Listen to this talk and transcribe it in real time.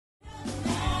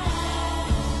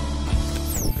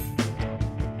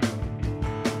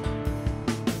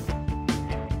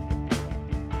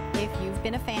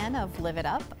you've been a fan of Live It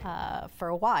Up for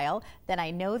a while, then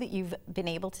I know that you've been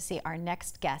able to see our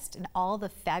next guest and all the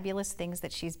fabulous things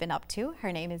that she's been up to.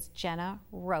 Her name is Jenna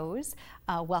Rose.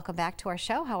 Welcome back to our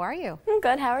show. How are you? I'm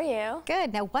good. How are you?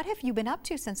 Good. Now, what have you been up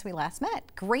to since we last met?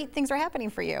 Great things are happening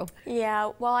for you.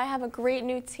 Yeah, well, I have a great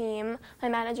new team. My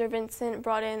manager, Vincent,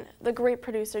 brought in the great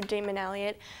producer, Damon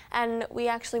Elliott, and we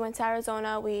actually went to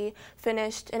Arizona. We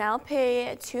finished an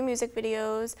LP, 2 music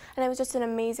videos, and it was just an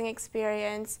amazing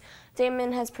experience.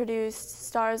 Damon has produced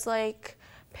stars like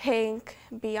Pink,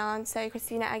 Beyonce,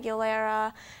 Christina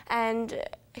Aguilera, and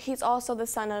he's also the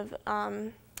son of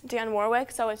Dionne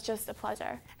Warwick, so it's just a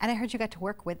pleasure. And I heard you got to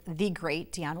work with the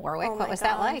great Dionne Warwick. Oh what was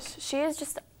that like? She is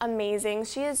just amazing.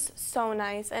 She is so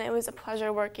nice, and it was a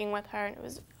pleasure working with her, and it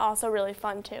was also really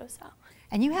fun too. So.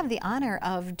 And you have the honor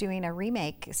of doing a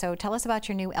remake, so tell us about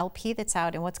your new LP that's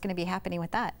out and what's going to be happening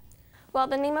with that. Well,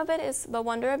 the name of it is The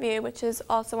Wonder of You, which is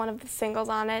also one of the singles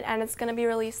on it, and it's going to be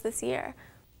released this year.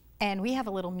 And we have a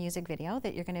little music video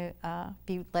that you're going to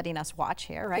be letting us watch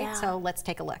here, right? Yeah. So let's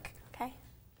take a look. Okay.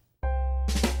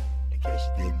 In case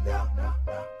you didn't know,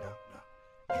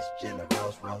 it's Jenna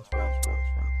Rose,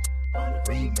 on the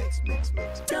remix,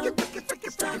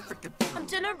 I'm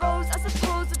Jenna Rose, I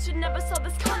suppose that you never saw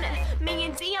this coming. Me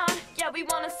and Dionne, yeah, we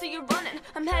wanna see you running.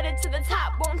 I'm headed to the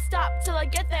top, won't stop till I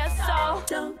get there, so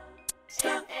don't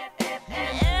stop.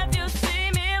 if you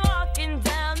see me walking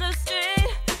down the street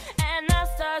and I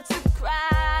start to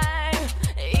cry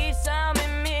each time we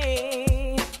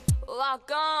meet,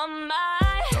 walk on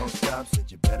by. Don't stop,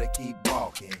 said you better keep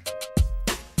walking.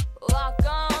 Walk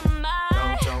on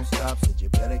by. Don't stop, said you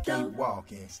better keep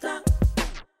walking. Stop.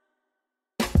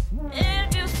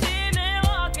 If you see me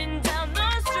walking down the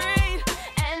street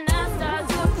and I start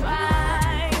to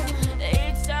cry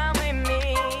each time we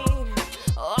meet,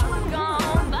 walk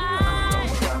on by.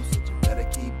 Don't stop, said you better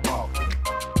keep walking.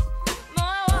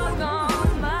 Walk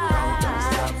on by. Don't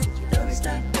stop, said you better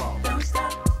keep walking. Don't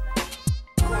stop.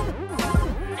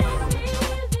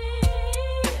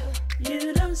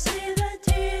 You don't see the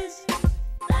tears.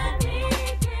 Let me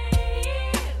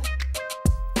breathe.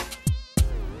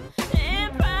 In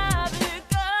private,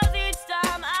 'cause each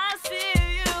time I see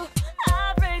you, I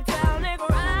break down and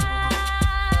cry.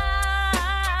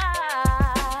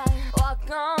 Walk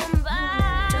on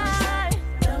by.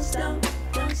 Don't stop,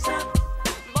 don't stop.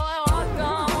 Boy, walk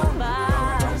on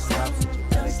by. Don't stop, said you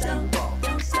better keep walking.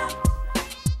 Don't stop.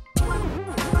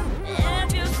 If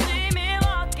you see me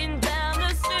walking down the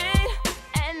street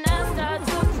and I start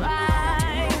to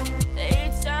cry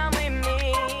each time we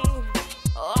meet,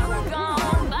 walk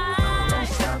on by. Don't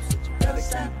stop, said you better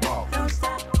keep walking. Don't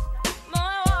stop.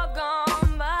 Boy, walk on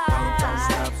by. Don't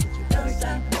stop, said you better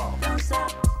keep walking. Don't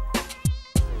stop.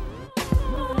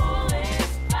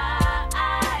 Always by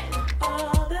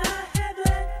All that I have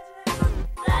left.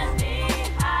 let me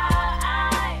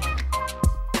hide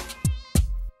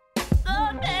the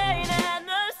pain and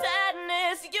the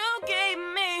sadness you gave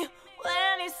me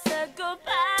when you said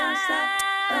goodbye. Don't stop,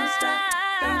 don't stop,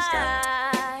 don't stop.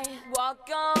 Walk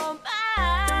on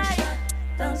by.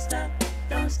 Don't stop,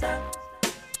 don't stop.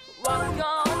 Walk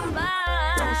on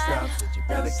by. Don't stop, said you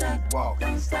better keep walking.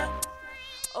 Don't stop.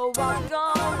 Oh, walk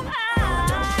on by.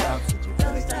 Don't stop, said you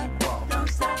better keep walking. Don't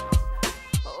stop.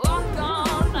 Walk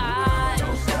on by.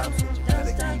 Don't stop, said you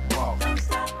better keep walking. Don't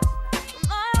stop.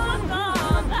 Walk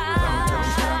on by. Don't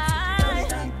stop, said you better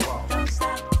keep walking. Don't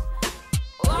stop.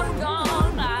 Walk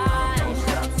on by. Don't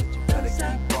stop, said you better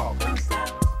keep walking. Don't stop.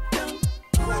 Don't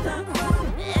stop.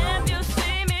 If you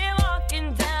see me walking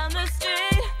down the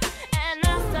street and I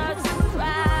start to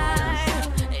cry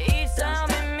each time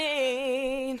we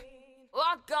meet,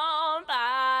 walk on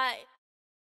by.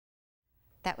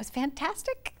 That was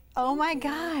fantastic. Oh my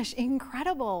gosh,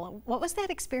 incredible. What was that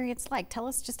experience like? Tell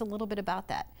us just a little bit about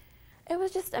that. It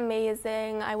was just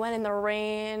amazing. I went in the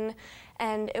rain,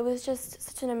 and it was just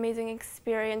such an amazing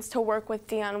experience to work with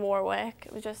Dionne Warwick.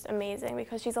 It was just amazing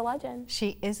because she's a legend.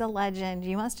 She is a legend.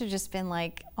 You must have just been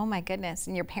like, oh my goodness.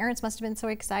 And your parents must have been so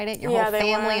excited, your Yeah, whole they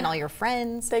family were. and all your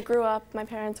friends. They grew up, my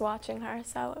parents watching her,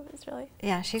 so it was really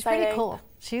Yeah, she's exciting. pretty cool.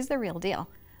 She's the real deal.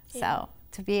 Yeah. So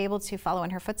to be able to follow in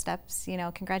her footsteps, you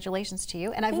know, congratulations to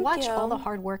you. And I've Thank watched you. all the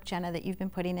hard work, Jenna, that you've been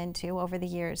putting into over the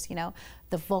years, you know,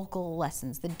 the vocal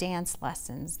lessons, the dance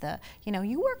lessons, you know,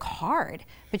 you work hard,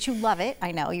 but you love it.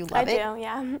 I know you love it. I do,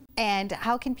 yeah. And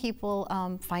how can people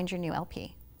find your new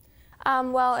LP?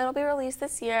 Well, it'll be released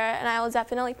this year, and I will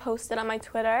definitely post it on my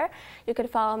Twitter. You could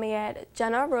follow me at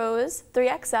Jenna Rose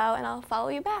 3XO, and I'll follow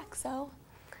you back. So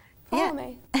follow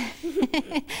me.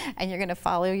 And you're going to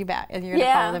follow you back, and you're going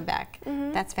to follow them back.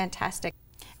 That's fantastic.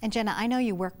 And Jenna, I know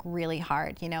you work really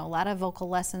hard, you know, a lot of vocal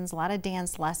lessons, a lot of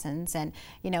dance lessons, and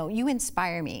you know, you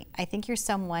inspire me. I think you're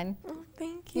someone,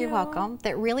 Thank you. you're welcome,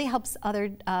 that really helps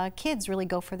other kids really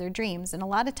go for their dreams. And a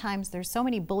lot of times there's so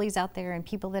many bullies out there and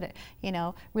people that, you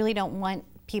know, really don't want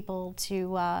people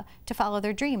to follow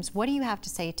their dreams. What do you have to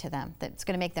say to them that's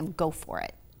going to make them go for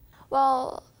it?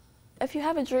 Well, if you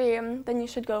have a dream, then you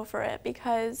should go for it,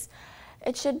 because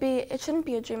it shouldn't be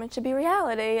a dream, it should be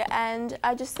reality. And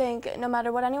I just think no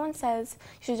matter what anyone says,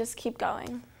 you should just keep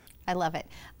going. I love it.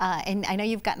 And I know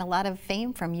you've gotten a lot of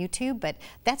fame from YouTube, but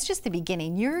that's just the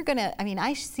beginning. You're gonna, I mean,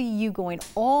 I see you going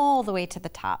all the way to the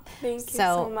top. Thank you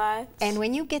so much. And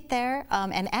when you get there,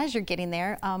 and as you're getting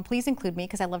there, please include me,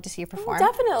 because I love to see you perform.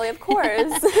 Definitely, of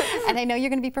course. And I know you're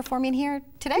gonna be performing here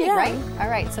today, Yeah. right? All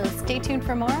right, so stay tuned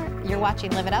for more. You're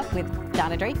watching Live It Up with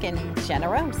Donna Drake and Jenna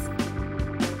Rose.